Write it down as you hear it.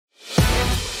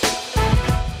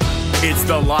It's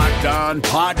the Locked On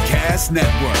Podcast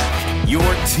Network, your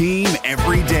team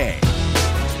every day.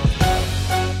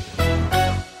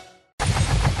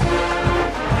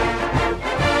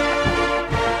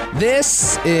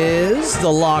 This is the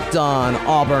Locked On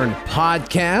Auburn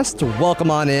podcast.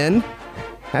 Welcome on in.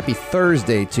 Happy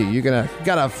Thursday to you. Got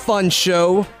a fun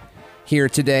show here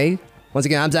today. Once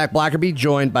again, I'm Zach Blackerby,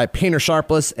 joined by Painter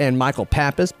Sharpless and Michael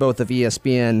Pappas, both of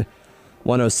ESPN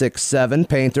 106.7.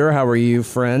 Painter, how are you,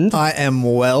 friend? I am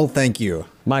well, thank you.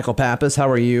 Michael Pappas, how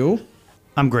are you?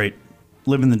 I'm great.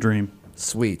 Living the dream.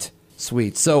 Sweet.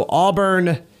 So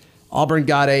Auburn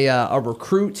got a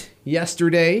recruit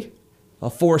yesterday, a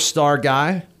 4-star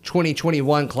guy,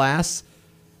 2021 class.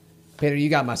 Painter, you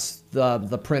got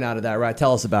the print out of that, right?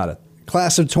 Tell us about it.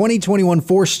 Class of 2021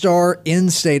 4-star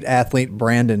in-state athlete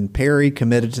Brandon Perry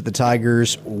committed to the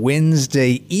Tigers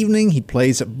Wednesday evening. He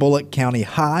plays at Bullock County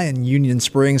High in Union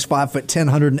Springs, 5'10",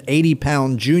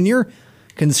 180-pound junior,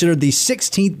 considered the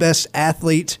 16th best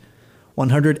athlete,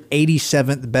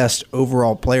 187th best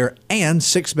overall player, and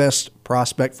 6th best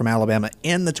prospect from Alabama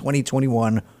in the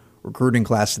 2021 recruiting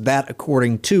class. That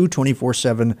according to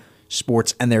 24/7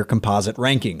 Sports and their composite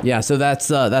ranking. Yeah, so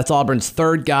that's Auburn's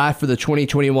third guy for the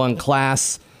 2021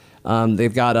 class.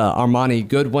 They've got Armani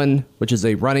Goodwin, which is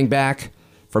a running back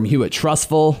from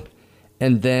Hewitt-Trussville.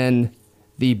 And then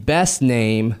the best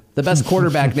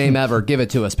quarterback name ever. Give it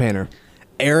to us, Painter.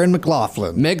 Aaron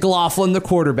McLaughlin. McLaughlin, the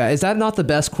quarterback. Is that not the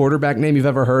best quarterback name you've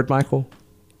ever heard, Michael?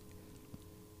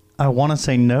 I want to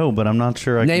say no, but I'm not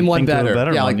sure I name can one think better. of a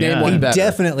better Yeah, one. like name one He better.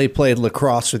 definitely played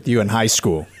lacrosse with you in high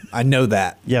school. I know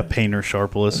that. Yeah, Painter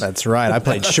Sharpless. That's right. I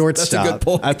played shortstop. That's a good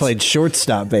point. I played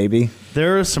shortstop, baby.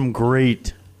 There are some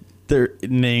great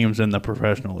names in the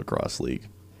professional lacrosse league.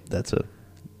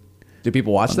 Do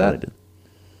people watch that? Unrelated.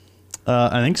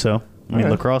 I think so. I mean,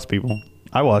 right. lacrosse people.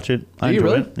 I watch it. I Do you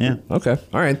enjoy really? it. Yeah. Okay.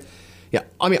 All right. Yeah.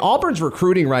 I mean, Auburn's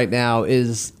recruiting right now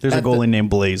is... There's a goalie named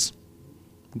Blaze.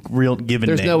 Real given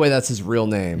There's name. no way that's his real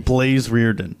name. Blaze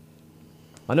Reardon.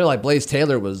 I know, like, Blaze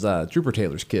Taylor was Trooper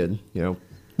Taylor's kid, you know.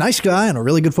 Nice guy and a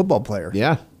really good football player.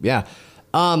 Yeah.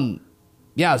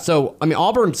 So, I mean,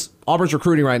 Auburn's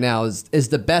recruiting right now is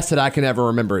the best that I can ever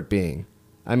remember it being.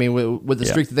 I mean, with the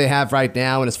streak that they have right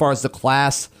now, and as far as the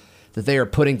class that they are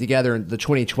putting together in the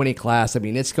 2020 class, I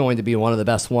mean, it's going to be one of the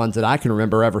best ones that I can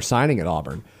remember ever signing at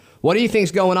Auburn. What do you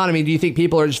think's going on? I mean, do you think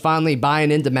people are just finally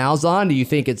buying into Malzahn? Do you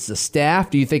think it's the staff?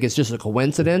 Do you think it's just a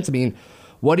coincidence? I mean,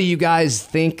 what do you guys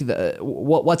think?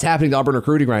 What's happening to Auburn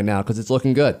recruiting right now? Because it's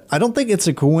looking good. I don't think it's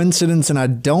a coincidence, and I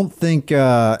don't think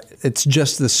it's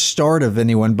just the start of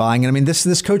anyone buying it. I mean,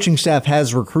 this coaching staff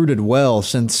has recruited well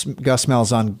since Gus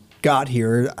Malzahn got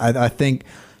here. I think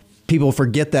people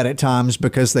forget that at times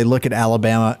because they look at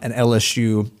Alabama and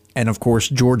LSU and, of course,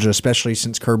 Georgia, especially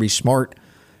since Kirby Smart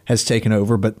has taken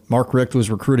over. But Mark Richt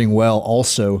was recruiting well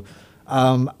also.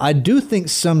 I do think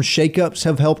some shakeups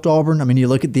have helped Auburn. I mean, you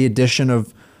look at the addition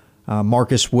of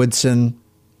Marcus Woodson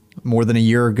more than a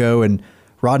year ago, and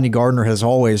Rodney Gardner has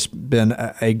always been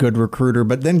a good recruiter.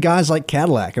 But then guys like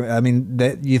Cadillac, I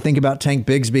mean, you think about Tank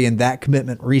Bigsby and that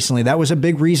commitment recently. That was a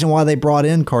big reason why they brought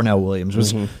in Carnell Williams,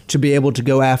 was to be able to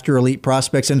go after elite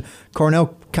prospects. And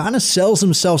Carnell kind of sells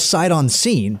himself sight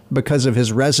unseen because of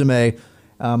his resume.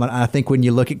 And I think when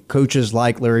you look at coaches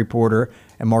like Larry Porter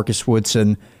and Marcus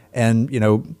Woodson, and, you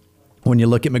know, when you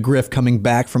look at McGriff coming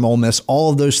back from Ole Miss,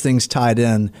 all of those things tied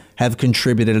in have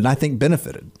contributed and I think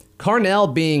benefited.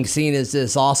 Carnell being seen as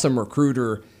this awesome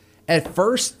recruiter, at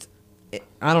first,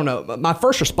 I don't know, my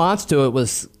first response to it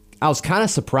was I was kind of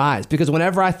surprised because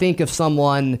whenever I think of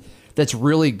someone that's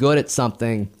really good at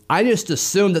something, I just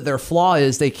assume that their flaw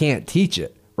is they can't teach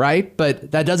it, right?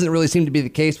 But that doesn't really seem to be the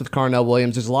case with Carnell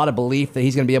Williams. There's a lot of belief that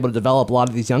he's going to be able to develop a lot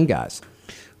of these young guys.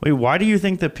 Wait, why do you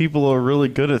think that people who are really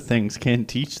good at things can't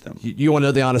teach them? You want to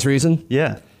know the honest reason?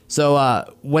 Yeah. So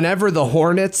whenever the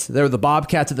Hornets, they were the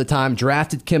Bobcats at the time,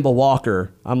 drafted Kimball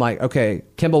Walker, I'm like, okay,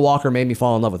 Kimball Walker made me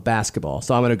fall in love with basketball,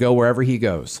 so I'm going to go wherever he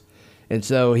goes. And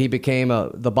so he became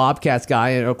the Bobcats guy,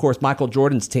 and of course Michael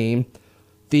Jordan's team,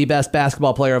 the best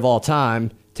basketball player of all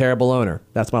time, terrible owner.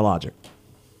 That's my logic.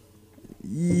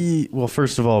 Well,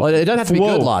 first of all... Well, it doesn't have to be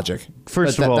good logic.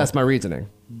 First of all... That's my reasoning.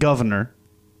 Governor.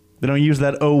 They don't use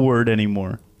that O word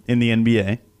anymore in the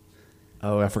NBA.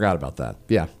 Oh, I forgot about that.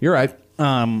 Yeah, you're right.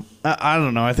 I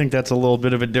don't know. I think that's a little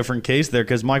bit of a different case there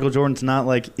because Michael Jordan's not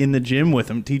like in the gym with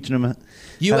him, teaching him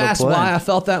You how to asked play. why I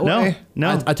felt that way?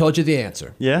 No. I told you the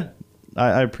answer. Yeah.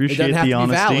 I appreciate It doesn't have the to be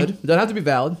honesty. valid. It doesn't have to be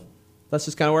valid. That's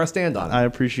just kind of where I stand on it. I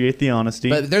appreciate the honesty.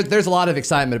 But there's a lot of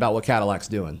excitement about what Cadillac's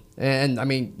doing. And, I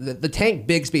mean, the Tank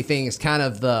Bigsby thing is kind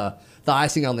of the the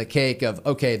icing on the cake of,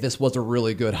 okay, this was a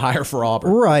really good hire for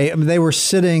Auburn. Right. I mean, they were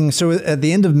sitting. So at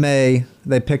the end of May,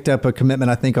 they picked up a commitment,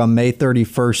 I think, on May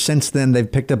 31st. Since then,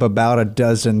 they've picked up about a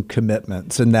dozen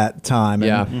commitments in that time.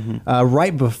 Yeah. And,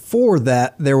 right before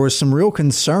that, there was some real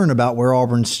concern about where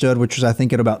Auburn stood, which was, I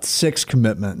think, at about 6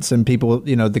 commitments. And people,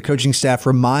 the coaching staff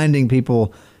reminding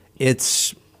people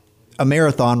it's a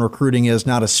marathon. Recruiting is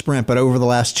not a sprint. But over the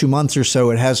last 2 months or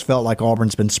so, it has felt like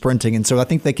Auburn's been sprinting. And so I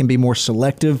think they can be more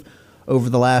selective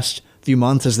over the last few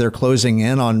months as they're closing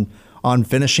in on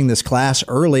finishing this class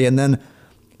early. And then,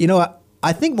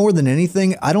 I think more than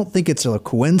anything, I don't think it's a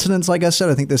coincidence, like I said.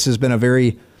 I think this has been a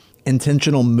very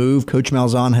intentional move Coach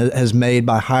Malzahn has made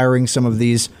by hiring some of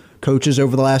these coaches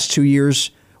over the last 2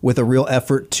 years with a real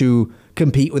effort to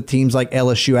compete with teams like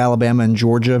LSU, Alabama, and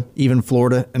Georgia, even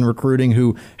Florida in recruiting,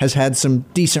 who has had some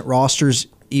decent rosters,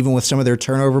 even with some of their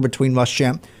turnover between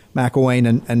Muschamp,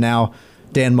 McElwain, and now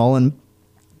Dan Mullen.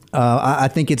 I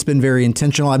think it's been very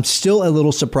intentional. I'm still a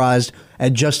little surprised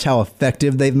at just how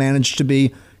effective they've managed to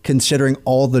be, considering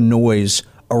all the noise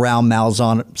around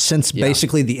Malzahn since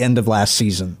basically the end of last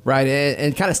season. Right,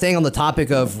 and kind of staying on the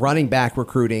topic of running back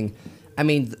recruiting, I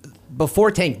mean,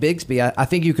 before Tank Bigsby, I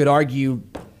think you could argue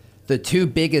the 2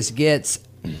 biggest gets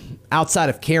outside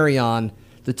of Carry-On,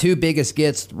 the 2 biggest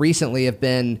gets recently have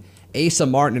been Asa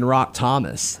Martin and Rock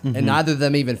Thomas, and neither of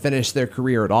them even finished their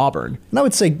career at Auburn. And I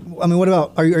would say, what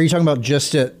about, are you talking about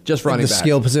just running the back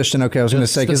skill position? Okay, I was going to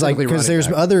say, because there's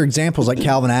other examples like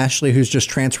Calvin Ashley, who's just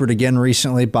transferred again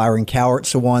recently. Byron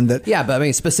Cowart's the one that... Yeah, but I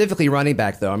mean, specifically running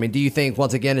back, though. I mean, do you think,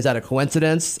 once again, is that a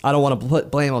coincidence? I don't want to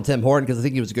put blame on Tim Horton because I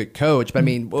think he was a good coach, but I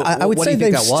mean, I would say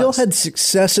they've still had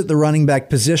success at the running back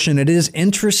position. It is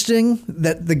interesting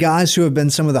that the guys who have been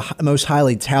some of the most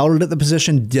highly touted at the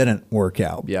position didn't work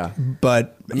out. Yeah.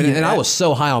 But I mean, and I was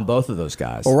so high on both of those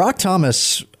guys. Well, Rock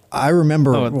Thomas, I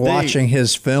remember watching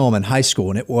his film in high school,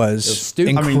 and it was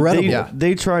incredible. I mean,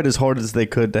 they tried as hard as they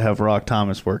could to have Rock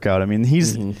Thomas work out. I mean,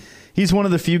 he's one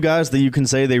of the few guys that you can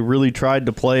say they really tried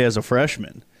to play as a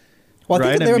freshman. Well,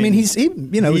 I think he's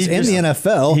in the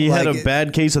NFL. He had a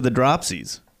bad case of the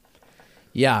dropsies.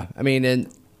 Yeah, I mean,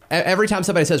 and every time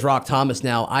somebody says Rock Thomas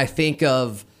now, I think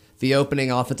of the opening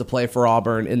offensive play for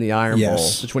Auburn in the Iron Bowl,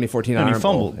 the 2014 Iron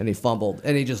Bowl. And he fumbled.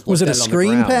 And he just looked at it a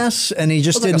screen pass? And he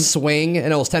just didn't. Like a swing,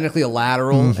 and it was technically a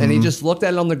lateral. And he just looked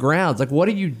at it on the ground. It's like, what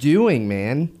are you doing,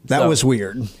 man? That was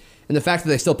weird. And the fact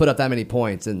that they still put up that many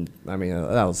points, and I mean,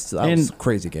 that was a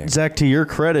crazy game. Zach, to your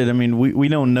credit, I mean, we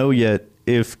don't know yet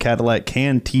if Cadillac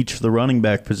can teach the running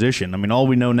back position. I mean, all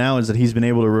we know now is that he's been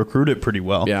able to recruit it pretty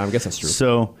well. Yeah, I guess that's true.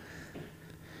 So...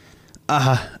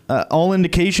 all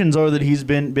indications are that he's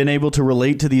been able to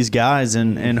relate to these guys,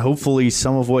 and hopefully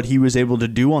some of what he was able to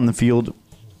do on the field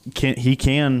he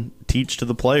can teach to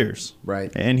the players. Right.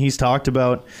 And he's talked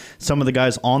about some of the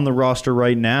guys on the roster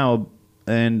right now,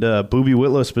 and Boobie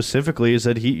Whitlow specifically, is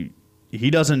that he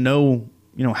doesn't know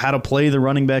how to play the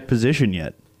running back position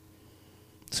yet.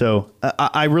 So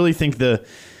I really think the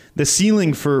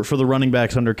ceiling for the running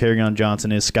backs under Kerryon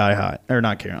Johnson is sky high, or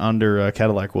not Kerryon, under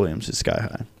Cadillac Williams is sky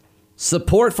high.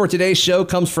 Support for today's show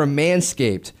comes from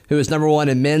Manscaped, who is #1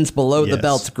 in men's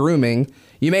below-the-belt grooming.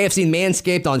 You may have seen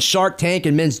Manscaped on Shark Tank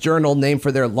and Men's Journal, named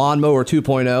for their Lawnmower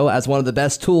 2.0 as one of the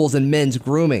best tools in men's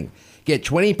grooming. Get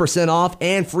 20% off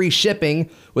and free shipping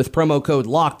with promo code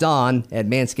LOCKEDON at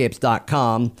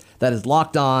manscapes.com. That is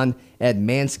locked on at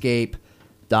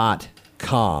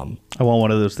manscaped.com. I want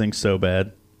one of those things so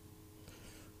bad.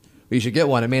 You should get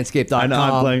one at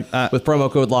manscaped.com with promo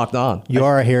code LOCKEDON. You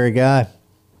are a hairy guy.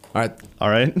 All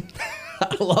right.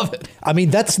 I love it. I mean,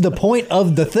 that's the point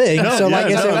of the thing. Is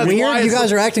it weird? You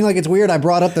guys are acting like it's weird. I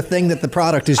brought up the thing that the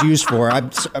product is used for.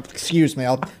 Excuse me.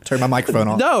 I'll turn my microphone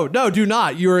off. No, do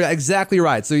not. You're exactly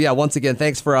right. So, yeah, once again,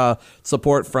 thanks for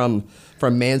support from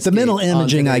Manscaped. The mental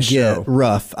imaging I get,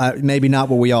 rough. Maybe not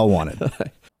what we all wanted.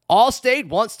 Allstate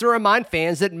wants to remind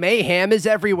fans that mayhem is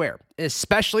everywhere,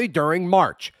 especially during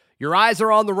March. Your eyes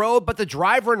are on the road, but the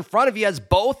driver in front of you has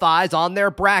both eyes on their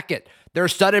bracket. Their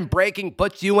sudden braking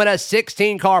puts you in a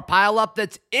 16-car pileup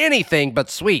that's anything but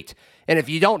sweet. And if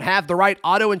you don't have the right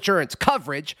auto insurance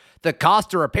coverage, the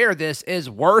cost to repair this is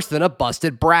worse than a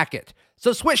busted bracket.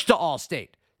 So switch to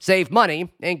Allstate, save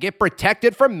money, and get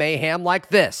protected from mayhem like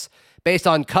this. Based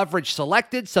on coverage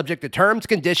selected, subject to terms,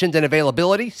 conditions, and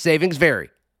availability, savings vary.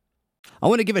 I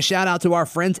want to give a shout out to our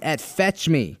friends at Fetch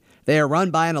Me. They are run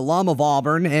by an alum of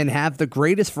Auburn and have the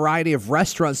greatest variety of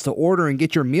restaurants to order and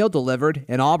get your meal delivered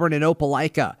in Auburn and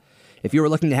Opelika. If you are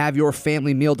looking to have your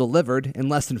family meal delivered in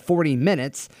less than 40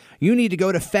 minutes, you need to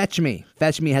go to Fetch Me.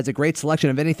 Fetch Me has a great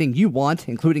selection of anything you want,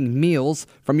 including meals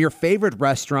from your favorite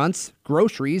restaurants,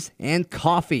 groceries, and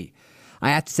coffee. I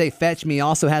have to say, Fetch Me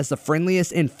also has the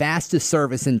friendliest and fastest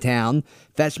service in town.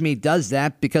 Fetch Me does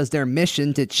that because their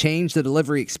mission to change the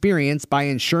delivery experience by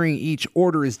ensuring each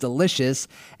order is delicious,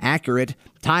 accurate,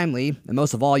 timely, and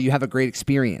most of all, you have a great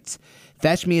experience.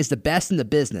 Fetch Me is the best in the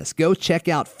business. Go check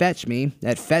out Fetch Me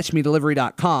at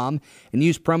fetchmedelivery.com and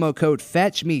use promo code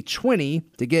FetchMe20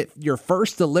 to get your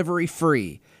first delivery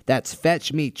free. That's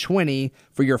FetchMe20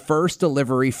 for your first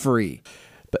delivery free.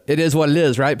 But it is what it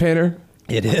is, right, Painter?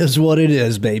 It is what it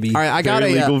is, baby. All right, I got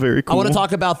Very legal, very cool. I want to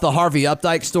talk about the Harvey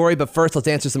Updike story, but first let's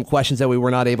answer some questions that we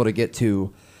were not able to get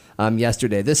to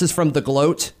yesterday. This is from The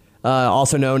Gloat,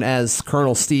 also known as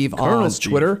Colonel Steve on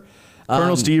Twitter.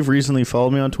 Colonel Steve recently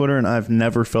followed me on Twitter, and I've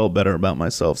never felt better about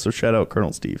myself. So shout out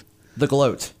Colonel Steve. The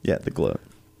Gloat. Yeah, The Gloat.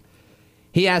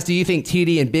 He asked, do you think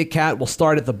TD and Big Cat will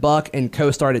start at the Buck and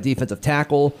co-start at defensive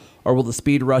tackle, or will the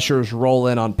speed rushers roll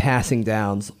in on passing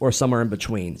downs or somewhere in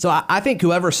between? So I think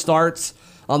whoever starts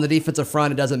on the defensive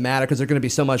front, it doesn't matter because there's going to be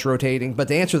so much rotating. But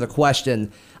to answer the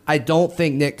question, I don't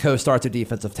think Nick co-starts at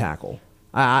defensive tackle.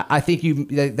 I think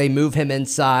they move him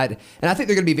inside, and I think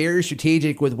they're going to be very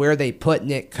strategic with where they put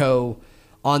Nick Coe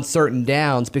on certain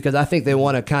downs because I think they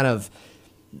want to kind of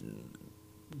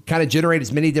generate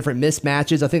as many different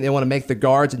mismatches. I think they want to make the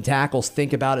guards and tackles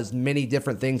think about as many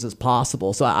different things as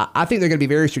possible. So I think they're going to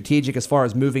be very strategic as far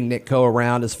as moving Nick Coe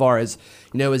around, as far as,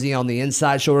 is he on the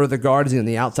inside shoulder of the guard? Is he on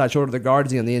the outside shoulder of the guard?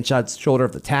 Is he on the inside shoulder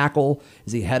of the tackle?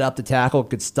 Is he head up the tackle?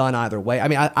 Could stun either way. I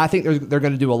mean, I think they're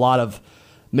going to do a lot of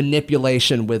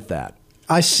manipulation with that.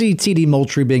 I see TD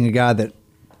Moultrie being a guy that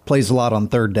plays a lot on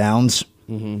third downs.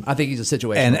 Mm-hmm. I think he's a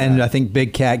situation. And I think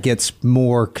Big Cat gets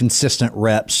more consistent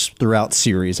reps throughout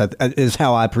series, is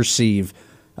how I perceive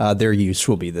their use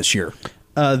will be this year.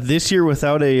 This year,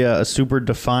 without a super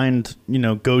defined,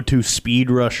 go-to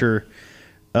speed rusher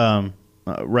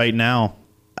right now,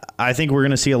 I think we're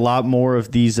going to see a lot more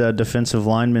of these defensive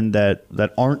linemen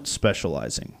that aren't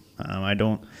specializing. I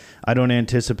don't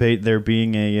anticipate there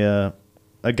being a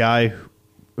guy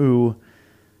who,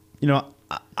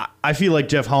 I feel like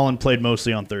Jeff Holland played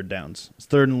mostly on third downs.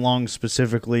 Third and long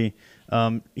specifically.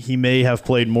 He may have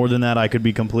played more than that. I could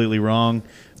be completely wrong.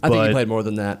 I think he played more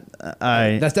than that.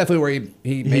 That's definitely where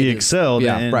he excelled.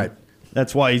 Yeah, right.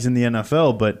 That's why he's in the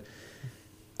NFL. But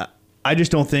I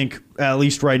just don't think, at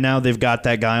least right now, they've got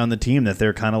that guy on the team that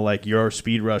they're kind of like, you're our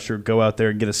speed rusher. Go out there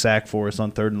and get a sack for us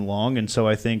on third and long. And so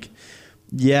I think,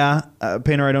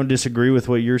 Painter, I don't disagree with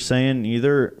what you're saying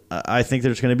either. I think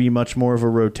there's going to be much more of a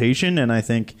rotation, and I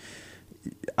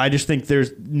just think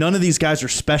there's none of these guys are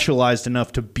specialized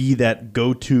enough to be that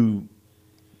go-to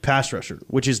pass rusher,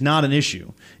 which is not an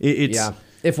issue.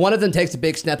 If one of them takes a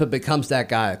big step and becomes that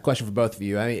guy, question for both of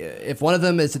you. I mean, if one of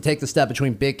them is to take the step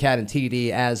between Big Cat and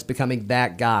TD as becoming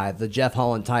that guy, the Jeff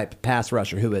Holland type pass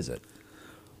rusher, who is it?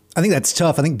 I think that's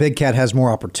tough. I think Big Cat has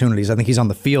more opportunities. I think he's on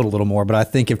the field a little more, but I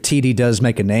think if TD does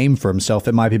make a name for himself,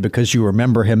 it might be because you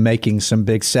remember him making some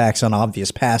big sacks on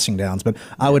obvious passing downs. But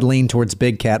I would lean towards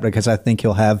Big Cat because I think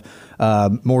he'll have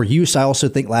more use. I also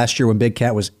think last year when Big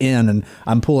Cat was in, and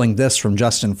I'm pulling this from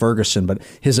Justin Ferguson, but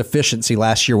his efficiency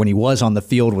last year when he was on the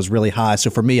field was really high. So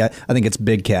for me, I think it's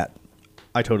Big Cat.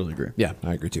 I totally agree. Yeah,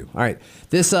 I agree too. All right.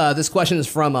 This question is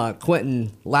from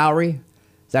Quentin Lowry.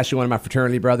 It's actually one of my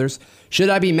fraternity brothers. Should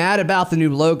I be mad about the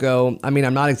new logo? I mean,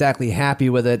 I'm not exactly happy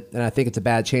with it, and I think it's a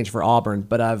bad change for Auburn,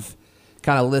 but I've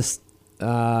kind of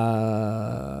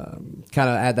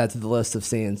add that to the list of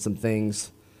seeing some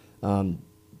things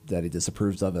that he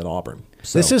disapproves of at Auburn.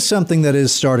 So. This is something that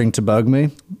is starting to bug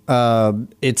me.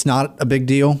 It's not a big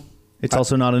deal. It's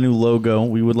also not a new logo.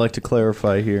 We would like to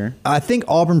clarify here. I think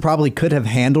Auburn probably could have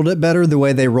handled it better the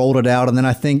way they rolled it out. And then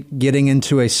I think getting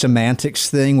into a semantics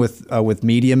thing with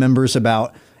media members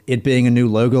about it being a new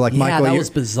logo. Like Michael, that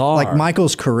was bizarre. Like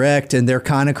Michael's correct, and they're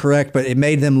kind of correct, but it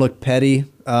made them look petty.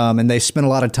 And they spent a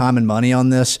lot of time and money on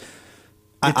this.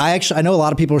 I know a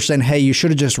lot of people are saying, hey, you should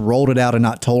have just rolled it out and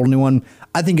not told anyone.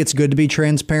 I think it's good to be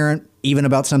transparent, even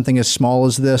about something as small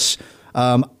as this.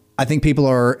 I think people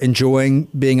are enjoying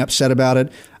being upset about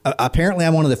it. Apparently,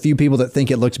 I'm one of the few people that think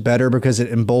it looks better because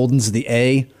it emboldens the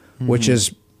A, which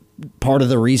is part of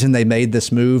the reason they made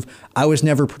this move. I was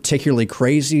never particularly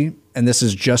crazy, and this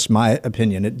is just my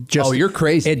opinion. You're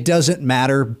crazy. It doesn't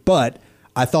matter, but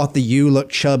I thought the U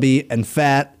looked chubby and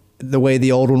fat the way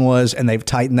the old one was, and they've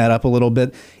tightened that up a little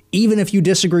bit. Even if you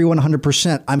disagree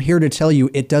 100%, I'm here to tell you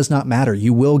it does not matter.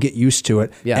 You will get used to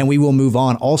it, and we will move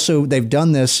on. Also, they've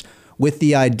done this with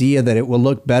the idea that it will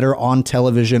look better on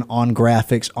television, on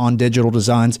graphics, on digital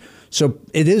designs. So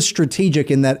it is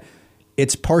strategic in that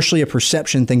it's partially a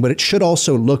perception thing, but it should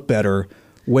also look better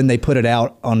when they put it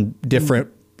out on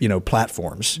different,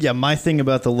 platforms. Yeah, my thing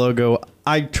about the logo,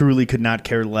 I truly could not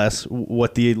care less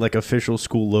what the official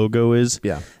school logo is.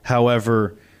 Yeah.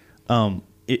 However,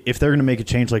 if they're going to make a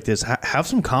change like this, have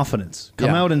some confidence. Come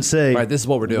out and say, right, this is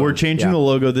what we're doing. We're changing the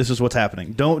logo. This is what's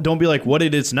happening. Don't be like, what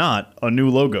it is not a new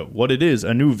logo. What it is,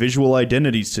 a new visual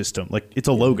identity system. Like, it's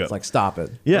a logo. It's like, stop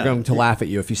it. Yeah. We're going to laugh at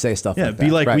you if you say stuff like that. Be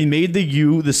like, right. we made the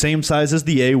U the same size as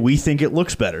the A. We think it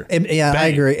looks better. I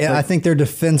Bang. agree. I think their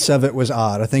defense of it was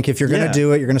odd. I think if you're going to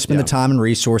do it, you're going to spend the time and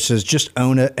resources, just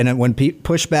own it. And then when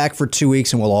push back for 2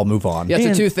 weeks and we'll all move on. Yeah,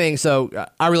 so two things. So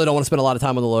I really don't want to spend a lot of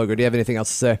time on the logo. Do you have anything else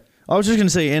to say? I was just going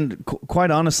to say, and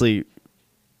quite honestly,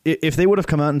 if they would have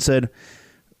come out and said,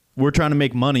 we're trying to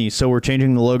make money, so we're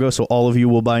changing the logo so all of you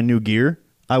will buy new gear,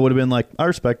 I would have been like, I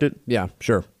respect it. Yeah,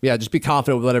 sure. Yeah, just be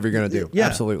confident with whatever you're going to do. Yeah.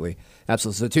 Absolutely.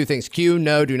 Absolutely. So two things. Q,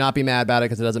 no, do not be mad about it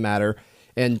because it doesn't matter.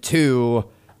 And two,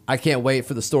 I can't wait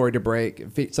for the story to break.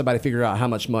 Somebody figure out how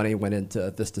much money went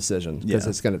into this decision because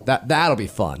it's going to that'll be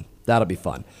fun. That'll be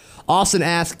fun. Austin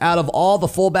asks, out of all the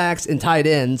fullbacks and tight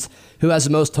ends, who has the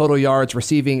most total yards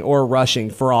receiving or rushing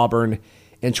for Auburn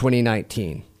in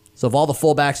 2019? So of all the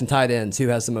fullbacks and tight ends, who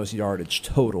has the most yardage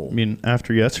total? I mean,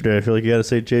 after yesterday, I feel like you got to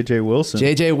say J.J. Wilson.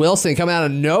 J.J. Wilson coming out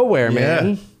of nowhere,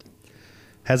 man.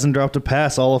 Hasn't dropped a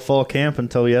pass all of fall camp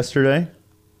until yesterday.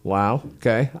 Wow.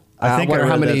 Okay. I think wonder I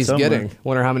how read many that he's somewhere. getting.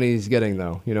 Wonder how many he's getting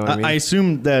though. You know what I mean? I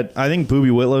assume that. I think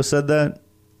Boobie Whitlow said that.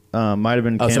 Might have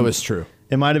been. Cam, so it's true.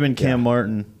 It might have been Cam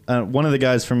Martin, one of the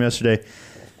guys from yesterday.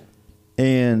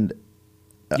 And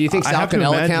do you think I have to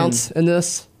Sal Cannella imagine- counts in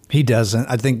this? He doesn't.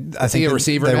 I think he a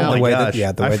receiver the now? Oh my way gosh, the way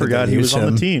I that forgot they he use was on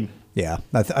him. the team. Yeah,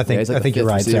 I he's think like the you're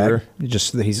right, fifth receiver. Zach.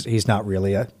 Just he's not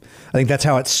really I think that's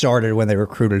how it started when they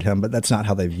recruited him, but that's not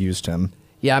how they've used him.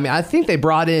 Yeah, I mean, I think they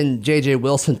brought in J.J.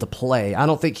 Wilson to play. I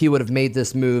don't think he would have made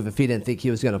this move if he didn't think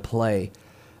he was going to play.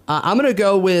 I'm going to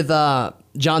go with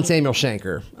John Samuel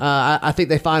Shanker. I think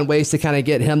they find ways to kind of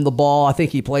get him the ball. I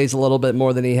think he plays a little bit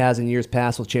more than he has in years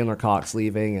past with Chandler Cox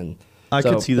leaving. And I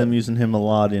could see them using him a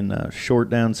lot in short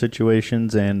down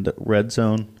situations and red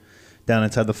zone, down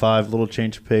inside the 5, little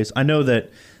change of pace. I know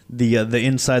that the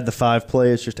inside the 5 play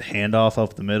is just a handoff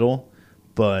up the middle,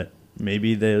 but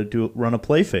maybe they'll run a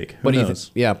play fake. Who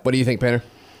knows? What do you think, Painter?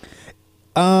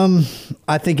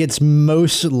 I think it's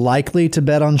most likely to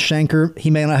bet on Shanker. He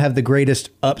may not have the greatest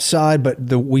upside, but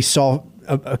we saw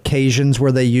occasions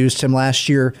where they used him last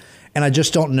year, and I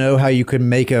just don't know how you could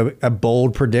make a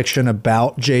bold prediction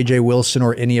about J.J. Wilson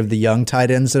or any of the young tight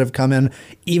ends that have come in,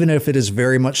 even if it is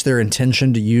very much their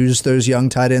intention to use those young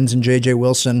tight ends and J.J.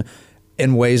 Wilson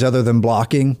in ways other than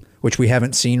blocking, which we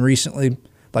haven't seen recently,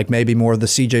 like maybe more of the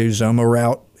C.J. Uzoma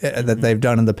route that they've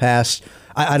done in the past.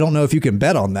 I don't know if you can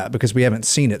bet on that because we haven't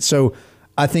seen it. So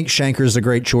I think Shanker's a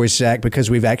great choice, Zach, because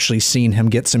we've actually seen him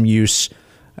get some use.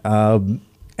 And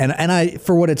I,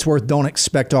 for what it's worth, don't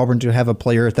expect Auburn to have a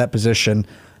player at that position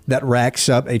that racks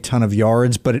up a ton of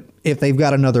yards. But if they've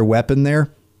got another weapon there,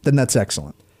 then that's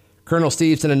excellent. Colonel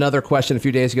Stevenson, another question a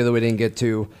few days ago that we didn't get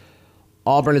to.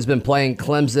 Auburn has been playing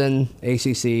Clemson,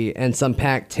 ACC, and some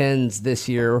Pac-10s this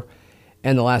year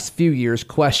and the last few years.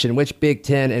 Question, which Big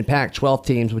Ten and Pac-12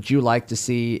 teams would you like to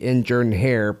see in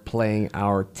Jordan-Hare playing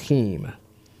our team?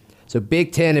 So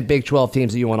Big Ten and Big 12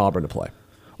 teams that you want Auburn to play.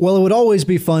 Well, it would always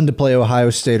be fun to play Ohio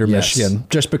State or Yes. Michigan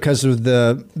just because of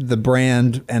the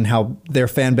brand and how their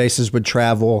fan bases would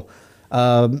travel.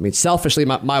 I mean, selfishly,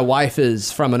 my wife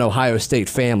is from an Ohio State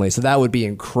family, so that would be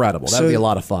incredible. That would be a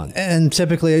lot of fun. And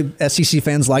typically, SEC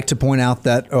fans like to point out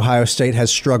that Ohio State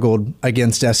has struggled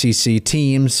against SEC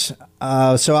teams.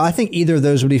 So I think either of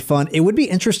those would be fun. It would be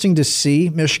interesting to see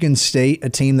Michigan State, a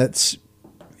team that's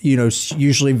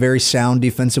usually very sound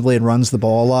defensively and runs the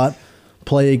ball a lot,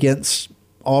 play against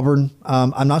Auburn.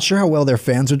 I'm not sure how well their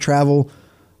fans would travel.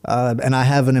 And I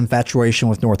have an infatuation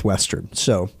with Northwestern.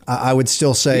 So I would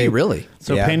still say... Really?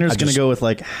 So Yeah, Painter's I going to just- go with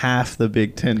like half the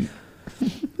Big Ten.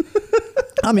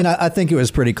 I mean, I think it was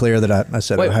pretty clear that I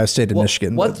said Wait, Ohio State and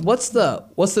Michigan. but What's the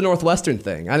Northwestern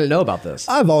thing? I didn't know about this.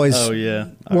 I've always... Oh, yeah.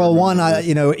 Well,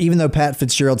 even though Pat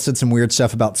Fitzgerald said some weird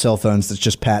stuff about cell phones that's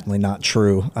just patently not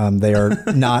true, they are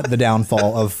not the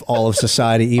downfall of all of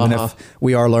society, even if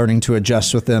we are learning to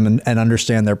adjust with them and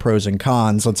understand their pros and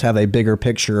cons. Let's have a bigger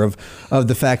picture of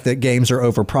the fact that games are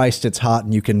overpriced, it's hot,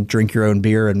 and you can drink your own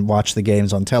beer and watch the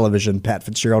games on television. Pat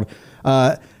Fitzgerald.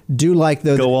 Do like,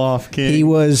 though, Go off, King. he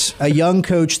was a young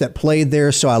coach that played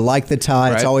there, so I like the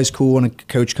tie. It's Right. always cool when a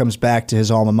coach comes back to his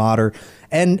alma mater.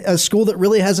 And a school that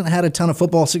really hasn't had a ton of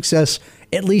football success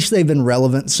at least they've been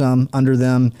relevant some under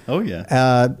them. Oh,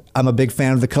 yeah. I'm a big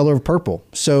fan of the color of purple.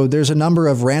 So there's a number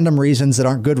of random reasons that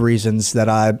aren't good reasons that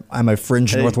I'm a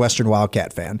fringe Northwestern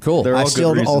Wildcat fan. Cool. They're all I good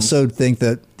still reasons. also think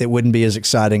that it wouldn't be as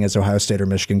exciting as Ohio State or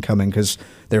Michigan coming because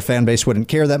their fan base wouldn't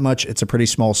care that much. It's a pretty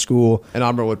small school. And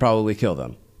Auburn would probably kill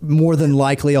them. More than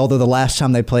likely, although the last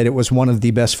time they played it was one of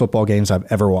the best football games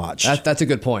I've ever watched. That's a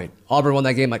good point. Auburn won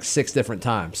that game like 6 different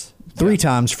times. 3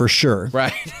 times for sure.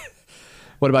 Right.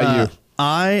 What about you?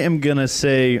 I am going to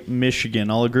say Michigan.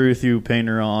 I'll agree with you,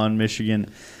 Painter, on Michigan.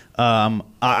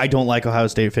 I don't like Ohio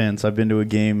State fans. I've been to a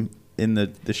game in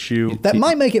the shoe. That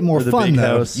might make it more or the fun, big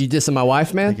though. house. You dissing my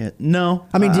wife, man? No.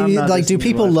 I mean, I'm not do dissing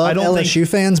people your wife. love I don't LSU think-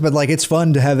 fans? But like, it's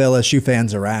fun to have LSU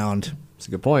fans around. That's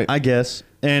a good point. I guess.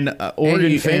 And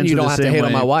Oregon you- fans and you are don't the have to same hate on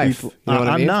way. my wife. People- You know what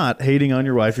I I'm mean? not hating on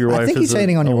your wife. Your wife think is he's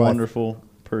hating on your wife. wonderful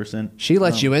person. She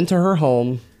lets you into her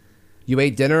home. You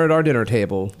ate dinner at our dinner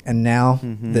table. And now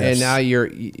Mm-hmm. this. And now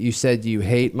you said you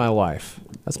hate my wife.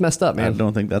 That's messed up, man. I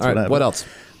don't think that's All what right, happened. What else?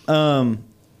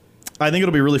 I think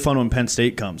it'll be really fun when Penn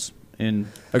State comes in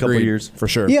a couple Agreed. of years. For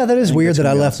sure. Yeah, that is think weird that's that I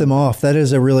gonna be left awesome. them off. That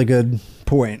is a really good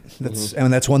point.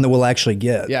 That's one that we'll actually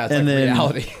get. Yeah, it's And like then-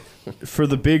 reality. For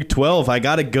the Big 12, I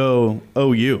got to go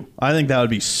OU. I think that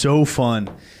would be so fun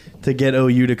to get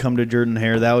OU to come to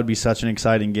Jordan-Hare. That would be such an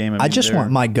exciting game. I mean, just they're- want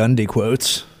Mike Gundy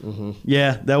quotes,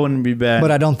 Yeah, that wouldn't be bad.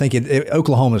 but I don't think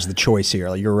Oklahoma's the choice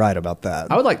here. You're right about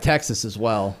that. I would like Texas as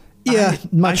well. Yeah, I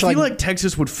much feel like, like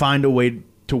Texas would find a way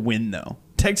to win, though.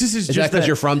 Texas is Is that just because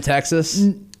you're from Texas?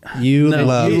 you No,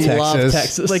 love you Texas. love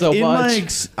Texas like so in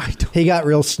much. I don't. He got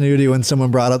real snooty when someone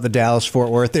brought up the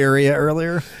Dallas-Fort Worth area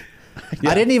earlier.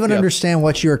 I didn't even understand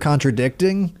what you were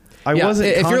contradicting. I Yeah, wasn't.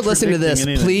 if you're listening to this, contradicting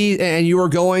anything. please, and you are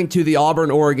going to the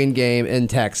Auburn-Oregon game in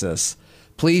Texas,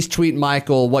 please tweet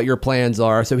Michael what your plans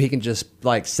are so he can just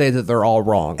like say that they're all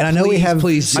wrong. And I know we have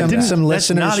please do some that. That's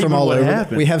listeners not from even all what over.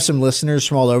 happened. We have some listeners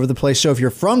from all over the place. So if you're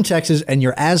from Texas and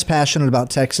you're as passionate about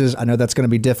Texas, I know that's going to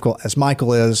be difficult as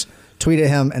Michael is. Tweet at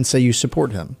him and say you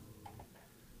support him.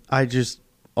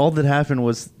 All that happened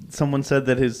was someone said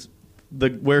that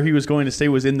where he was going to stay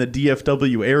was in the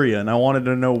DFW area, and I wanted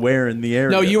to know where in the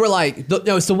area. No, you were like,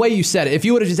 no, it's the way you said it. If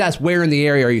you would have just asked where in the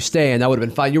area are you staying, that would have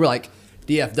been fine. You were like,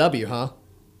 DFW, huh?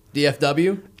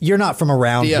 DFW? You're not from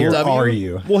around here, DFW? are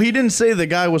you? Well, he didn't say the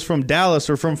guy was from Dallas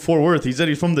or from Fort Worth. He said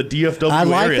he's from the DFW I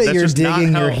like area. that That's you're just not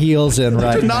digging how- your heels in right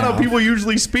That's not now. how people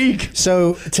usually speak.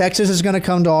 So Texas is going to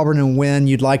come to Auburn and win.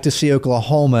 You'd like to see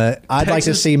Oklahoma. I'd like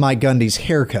to Texas- see Mike Gundy's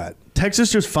haircut.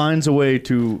 Texas just finds a way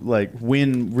to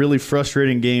win really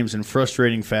frustrating games in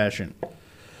frustrating fashion.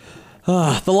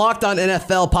 The Locked On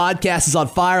NFL podcast is on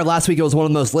fire. Last week it was one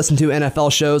of the most listened to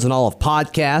NFL shows in all of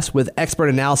podcasts with expert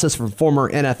analysis from former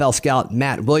NFL scout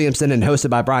Matt Williamson and hosted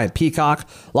by Brian Peacock.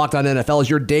 Locked On NFL is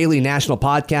your daily national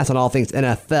podcast on all things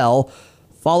NFL.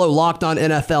 Follow Locked On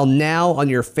NFL now on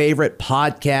your favorite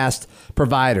podcast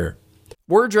provider.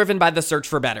 We're driven by the search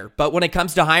for better, but when it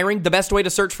comes to hiring, the best way to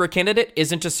search for a candidate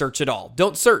isn't to search at all.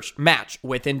 Don't search, match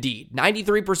with Indeed.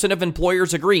 93% of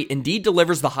employers agree Indeed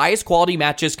delivers the highest quality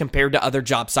matches compared to other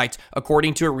job sites,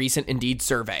 according to a recent Indeed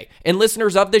survey. And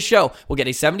listeners of this show will get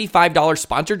a $75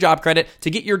 sponsored job credit to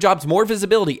get your jobs more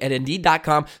visibility at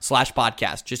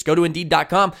Indeed.com/podcast. Just go to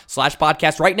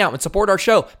Indeed.com/podcast right now and support our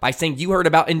show by saying you heard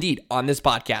about Indeed on this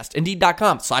podcast.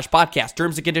 Indeed.com/podcast.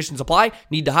 Terms and conditions apply.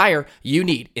 Need to hire? You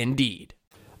need Indeed.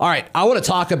 All right, I want to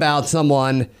talk about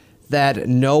someone that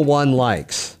no one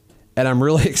likes, and I'm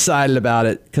really excited about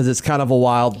it because it's kind of a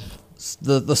wild.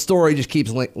 The story just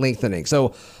keeps lengthening.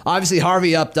 So obviously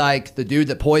Harvey Updike, the dude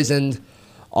that poisoned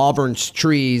Auburn's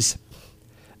trees,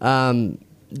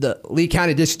 the Lee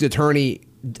County District Attorney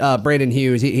Brandon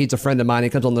Hughes, he's a friend of mine. He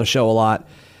comes on the show a lot.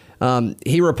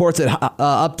 He reports that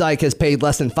Updike has paid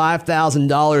less than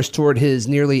 $5,000 toward his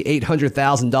nearly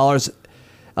 $800,000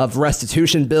 of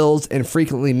restitution bills and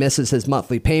frequently misses his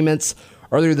monthly payments.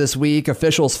 Earlier this week,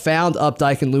 officials found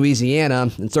Updike in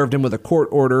Louisiana and served him with a court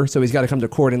order, so he's got to come to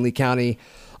court in Lee County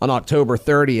on October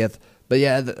 30th. But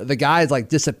yeah, the guy's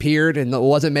disappeared and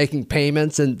wasn't making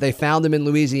payments, and they found him in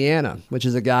Louisiana, which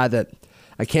is a guy that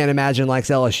I can't imagine likes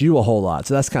LSU a whole lot.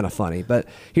 So that's kind of funny. But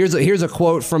here's a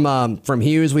quote from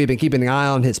Hughes. We've been keeping an eye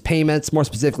on his payments, more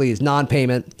specifically his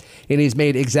non-payment, and he's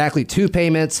made exactly 2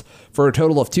 payments for a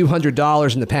total of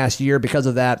 $200 in the past year. Because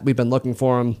of that, we've been looking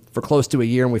for him for close to a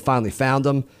year, and we finally found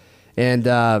him. And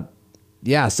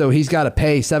so he's got to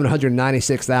pay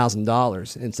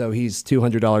 $796,000, and so he's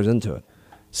 $200 into it.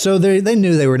 So they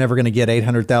knew they were never going to get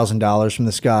 $800,000 from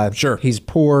this guy. Sure. He's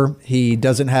poor. He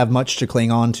doesn't have much to cling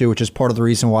on to, which is part of the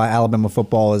reason why Alabama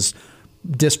football is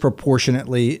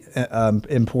disproportionately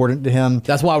important to him.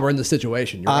 That's why we're in this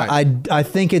situation. You're right. I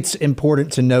think it's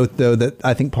important to note, though, that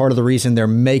I think part of the reason they're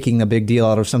making a big deal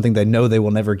out of something they know they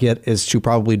will never get is to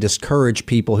probably discourage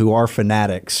people who are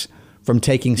fanatics from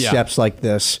taking steps like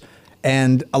this.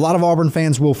 And a lot of Auburn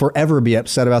fans will forever be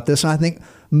upset about this. And I think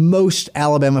most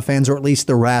Alabama fans, or at least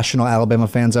the rational Alabama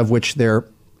fans, of which there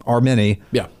are many,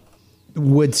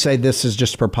 would say this is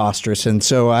just preposterous. And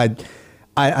so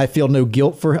I feel no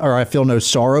guilt or I feel no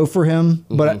sorrow for him,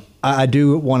 but I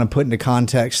do want to put into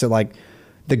context that, like,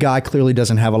 the guy clearly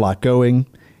doesn't have a lot going.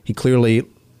 He clearly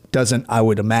doesn't, I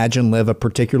would imagine, live a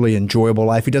particularly enjoyable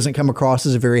life. He doesn't come across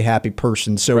as a very happy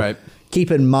person. So keep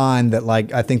in mind that,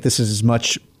 like, I think this is as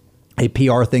much a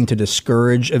PR thing to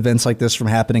discourage events like this from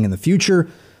happening in the future.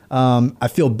 I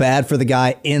feel bad for the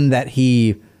guy in that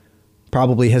he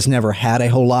probably has never had a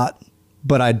whole lot,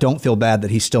 but I don't feel bad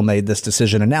that he still made this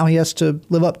decision, and now he has to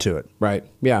live up to it. Right.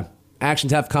 Yeah.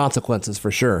 Actions have consequences for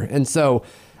sure. And so,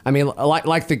 I mean,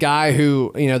 like the guy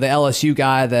who, the LSU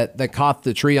guy that caught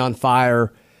the tree on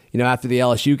fire, after the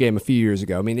LSU game a few years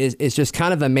ago. I mean, it's just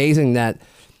kind of amazing that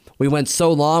we went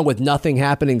so long with nothing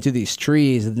happening to these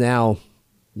trees, and now,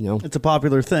 it's a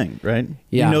popular thing, right?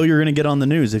 Yeah. You're going to get on the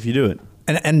news if you do it.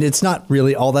 And it's not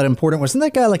really all that important. Wasn't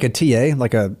that guy like a TA,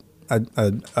 like a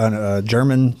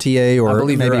German TA, or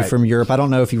maybe from Europe? I don't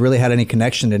know if he really had any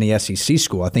connection to any SEC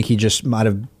school. I think he just might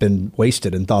have been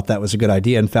wasted and thought that was a good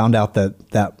idea, and found out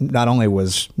that not only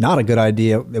was not a good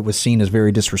idea, it was seen as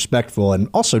very disrespectful and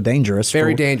also dangerous.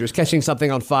 Very dangerous. Catching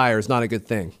something on fire is not a good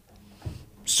thing.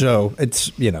 So it's,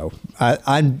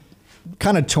 I'm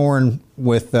kind of torn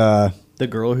with the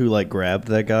girl who like grabbed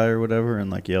that guy or whatever and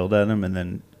like yelled at him, and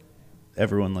then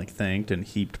everyone like thanked and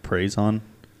heaped praise on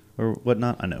or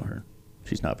whatnot. I know her.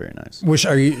 She's not very nice.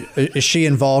 Is she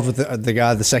involved with the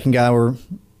guy, the second guy we're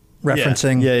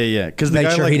referencing? Yeah. Because the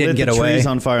guy sure like he didn't lit get the away. trees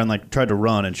on fire and like tried to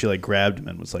run, and she like grabbed him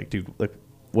and was like, "Dude, like,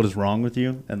 what is wrong with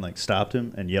you?" And like stopped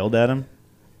him and yelled at him,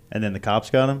 and then the cops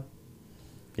got him.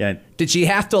 Yeah. Did she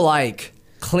have to like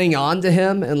cling on to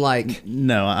him and like?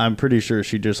 No, I'm pretty sure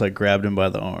she just like grabbed him by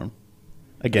the arm.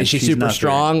 Again, is she super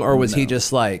strong, or was he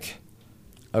just like,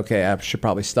 okay, I should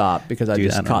probably stop because I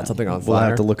just caught something on fire? We'll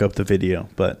have to look up the video,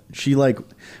 but she like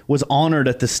was honored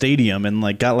at the stadium and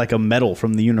like got like a medal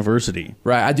from the university.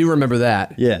 Right, I do remember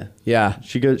that. Yeah.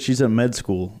 She's at med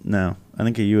school now. I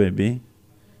think at UAB.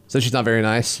 So she's not very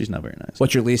nice? She's not very nice.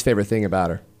 What's your least favorite thing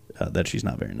about her? That she's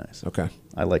not very nice. Okay.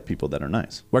 I like people that are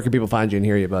nice. Where can people find you and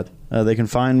hear you, bud? They can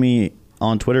find me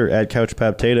on Twitter at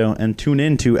CouchPaptato, and tune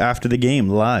in to After the Game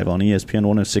live on ESPN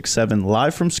 106.7,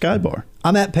 live from Skybar.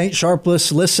 I'm at Paint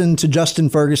Sharpless. Listen to Justin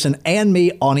Ferguson and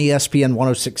me on ESPN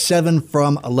 106.7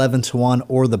 from 11 to 1,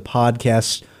 or the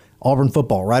podcast Auburn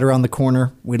Football right around the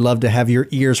corner. We'd love to have your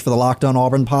ears for the Locked On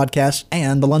Auburn podcast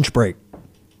and the lunch break.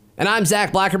 And I'm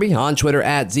Zach Blackerby on Twitter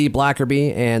at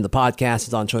ZBlackerby, and the podcast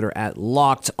is on Twitter at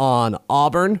Locked On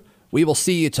Auburn. We will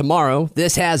see you tomorrow.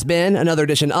 This has been another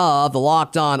edition of the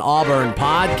Locked On Auburn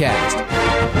podcast.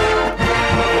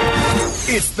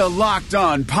 It's the Locked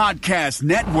On Podcast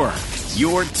Network,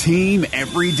 your team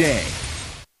every day.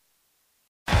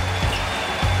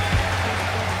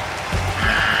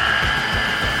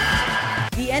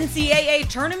 The NCAA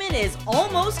tournament is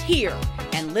almost here,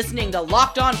 and listening to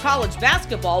Locked On College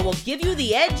Basketball will give you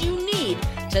the edge you need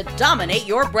to dominate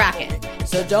your bracket.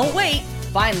 So don't wait.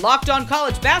 Find Locked On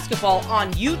College Basketball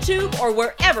on YouTube or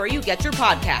wherever you get your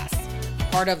podcasts.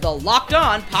 Part of the Locked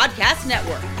On Podcast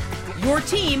Network. Your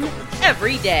team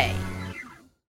every day.